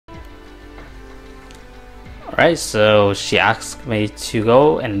Right, so she asked me to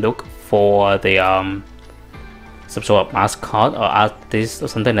go and look for the some sort of mascot or artist or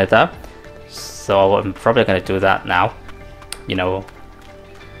something like that. So I'm probably gonna do that now, you know,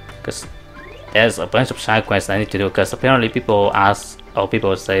 because there's a bunch of side quests I need to do. Because apparently people ask or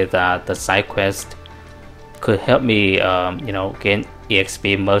people say that the side quest could help me, you know, gain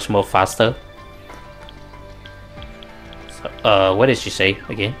EXP much more faster. So, what did she say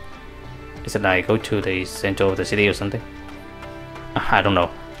again? Is it like go to the center of the city or something? I don't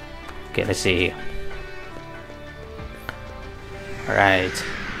know. Okay, let's see here. Alright.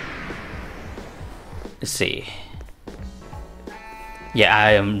 Let's see. Yeah,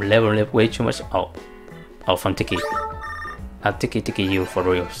 I am leveling up way too much. Oh, from Tiki. TikiWaifu for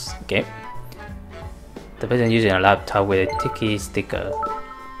reals. Okay. The person using a laptop with a Tiki sticker.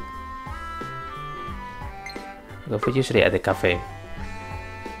 Go for usually at the cafe.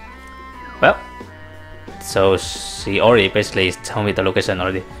 Well, so she already basically told me the location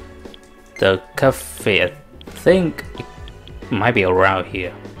already. The cafe, I think it might be around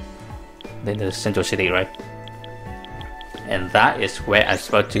here. Then the central city, right? And that is where I'm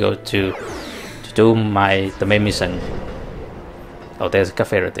supposed to go to do the main mission. Oh, there's a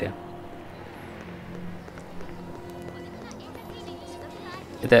cafe right there.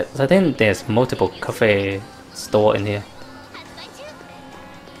 I think there's multiple cafe store in here.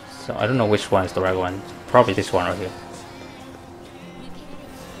 So I don't know which one is the right one. Probably this one right here.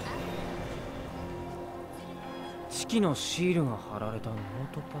 式のシールが貼られたノー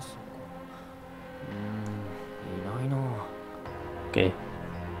トパソコン。いないな。Okay.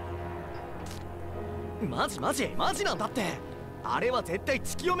 マジなんだって。あれは絶対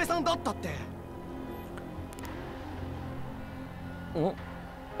月嫁さんだったって。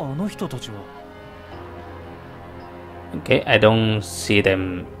あの人たちは。Okay, I don't see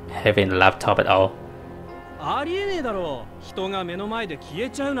them having a laptop at all. ありえねえだろう。人が目の前で消え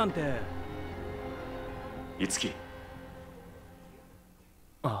ちゃうなんて。いつき。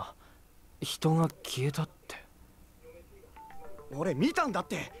あ、人が消えたって。俺見たんだっ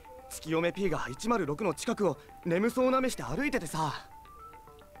て。月嫁 P が106の近くを眠そうな目して歩いててさ。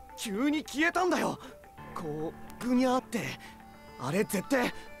急に消えたんだよ。こうぐにゃーって。あれ絶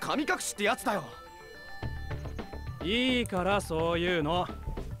対神隠しってやつだよ。いいからそういうの。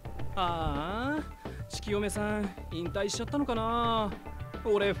ああ、月嫁さん引退しちゃったのかな。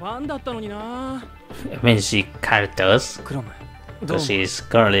俺ファンだったのにな。I mean, she kind of does. Because she's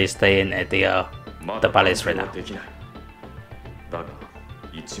currently staying at the palace right now. だが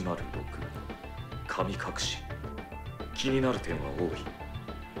106神隠し気になる点は多い。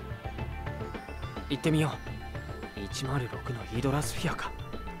行ってみよう。106のヒドラスフィアか。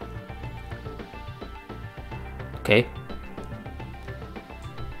Okay.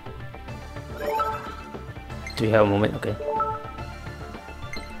 Do we have a moment? Okay.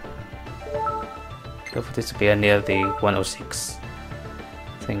 Go for this to be near the 106.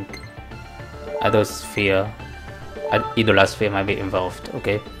 I think either sphere, either last sphere might be involved.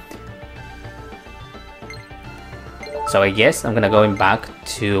 Okay. So I guess I'm gonna going back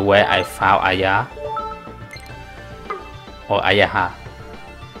to where I found Aya or Ayaha.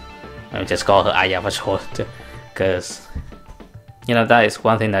 I'll just call her Aya for short, because you know that is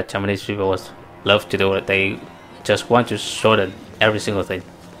one thing that Japanese people love to do. They just want to shorten every single thing.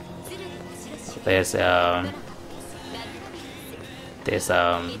 There's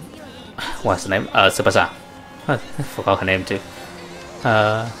what's the name? Tsubasa. I forgot her name too.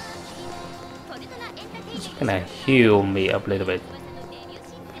 Just gonna heal me up a little bit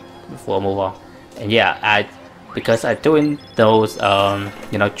before I move on. And yeah, because I'm doing those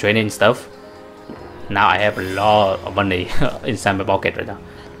you know, training stuff. Now I have a lot of money inside my pocket right now.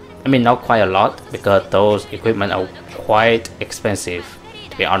 I mean, not quite a lot, because those equipment are quite expensive,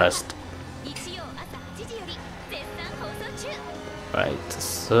 to be honest. Right,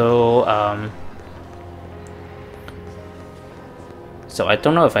 so so I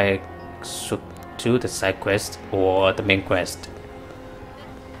don't know if I should do the side quest or the main quest.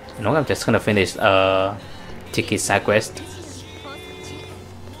 You know, I'm just gonna finish Tiki side quest.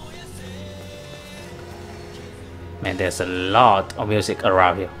 Man, there's a lot of music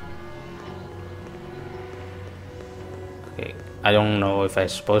around here. Okay, I don't know if I'm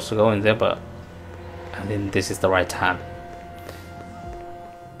supposed to go in there, but I think this is the right time.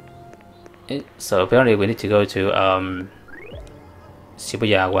 So apparently we need to go to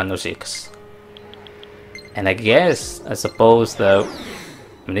Shibuya 106. And I suppose that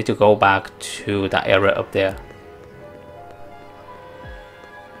we need to go back to that area up there.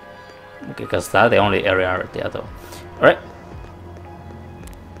 Okay, because that's the only area right there though. Alright.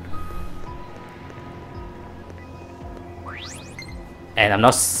 And I'm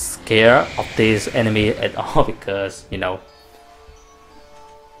not scared of this enemy at all because, you know,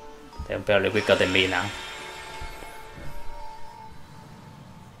 they're barely weaker than me now.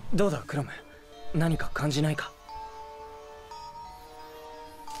 どうだクロム、何か感じないか。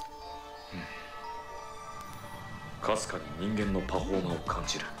かすかに人間のパフォーマーを感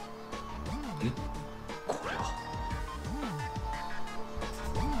じる。これは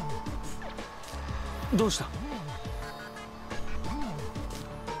どうした。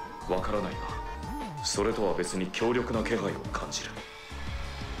わからないが、それとは別に強力な気配を感じる。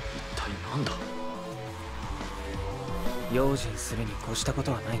一体なんだ。用心するに越したこ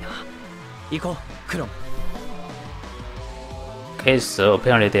とはないな。行こうクロム。 Okay, so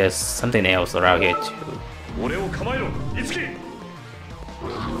apparently there's something else around here too. 俺を構えろ、いつき。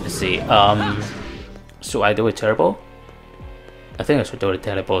 Let's see, should I do a terrible? I think I should do the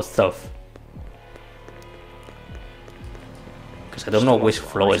terrible stuff. Because I don't know which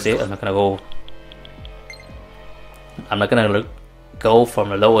floor is it. I'm not gonna go from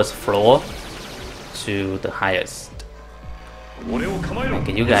the lowest floor to the highest. 俺を構えろ。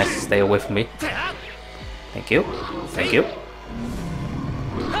 Can you guys stay away from me? Thank you. Thank you.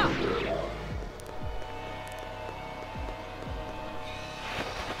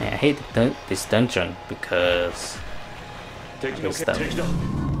 Man, I hate this dungeon because 敵の it's stuck. 敵だ。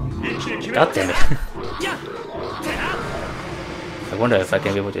一気に決め God ろ。 damn it. I wonder if I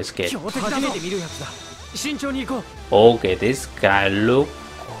can be able to escape. 初めて見るやつだ。慎重に行こ Okay, this guy look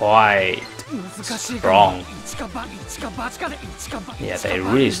quite う。難しい strong. 一か八かで一か八。 Yeah, they're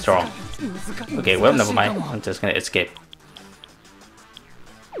really strong. Okay, well, never mind. I'm just gonna escape.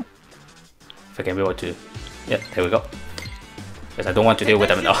 If I can be able to. Yeah, there we go. Because I don't want to deal with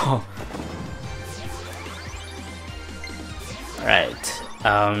them at all. Alright.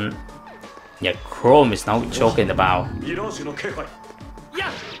 Yeah, Chrome is now joking about ミラージュの気配。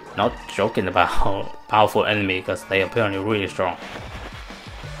 not joking about powerful enemy because they apparently really strong.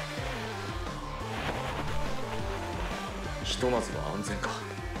 ひとまずは安全か。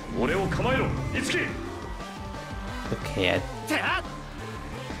俺を構えろ、いつき。 Okay, I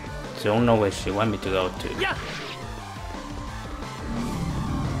don't know where she want me to go to.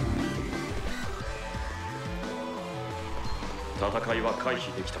 戦いは回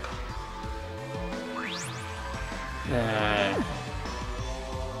避できたか。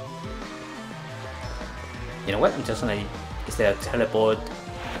 You know what? I'm just gonna. Is there a teleport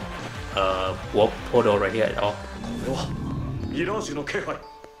warp portal right here at all? これはミラージュの気配。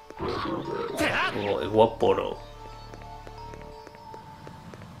 Or a warp portal?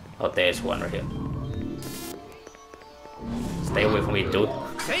 Oh, there's one right here. Stay away from me, dude.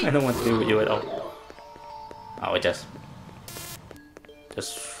 I don't want to deal with you at all. Oh, I just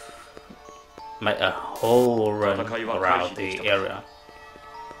make a whole run around the area.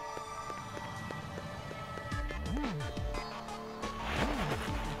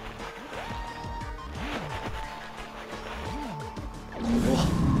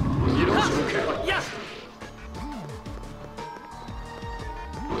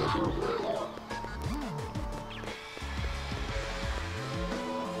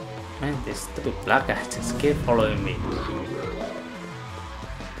 Man, this stupid black guy just keep following me.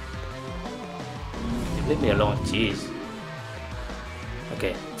 Leave me alone, jeez.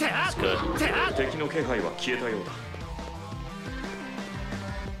 Okay, that's good. 敵の気配は消えたようだ。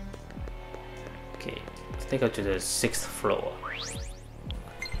 Okay, let's take her to the 6th floor.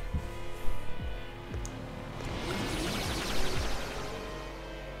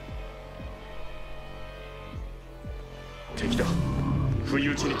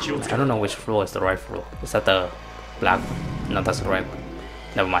 I don't know which floor is the right floor. Is that the black one? No, that's the right one.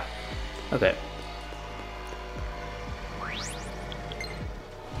 Never mind. Okay.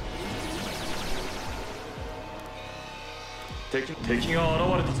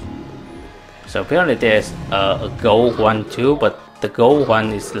 So apparently there's a gold one too, but the gold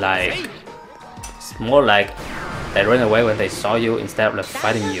one is like, it's more like they ran away when they saw you instead of like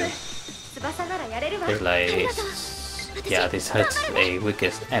fighting you. It's like, yeah, this hurts a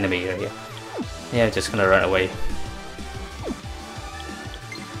weakest enemy here. Yeah, just gonna run away.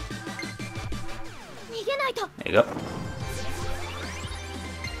 There you go.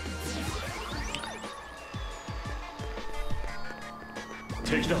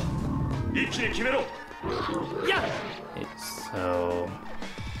 So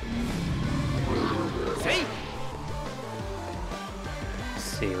let's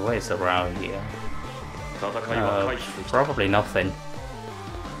see what is around here. Probably nothing.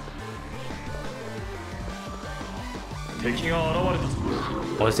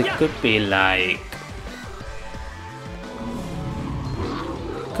 Or it could be like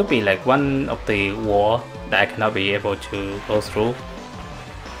could be like one of the wall that I cannot be able to go through.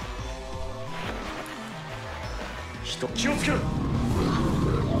 人気をつけろ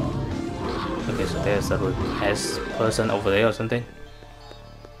Okay, so there's a S person over there or something.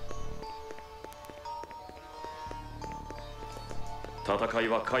 戦い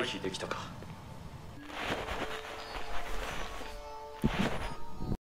は回避できたか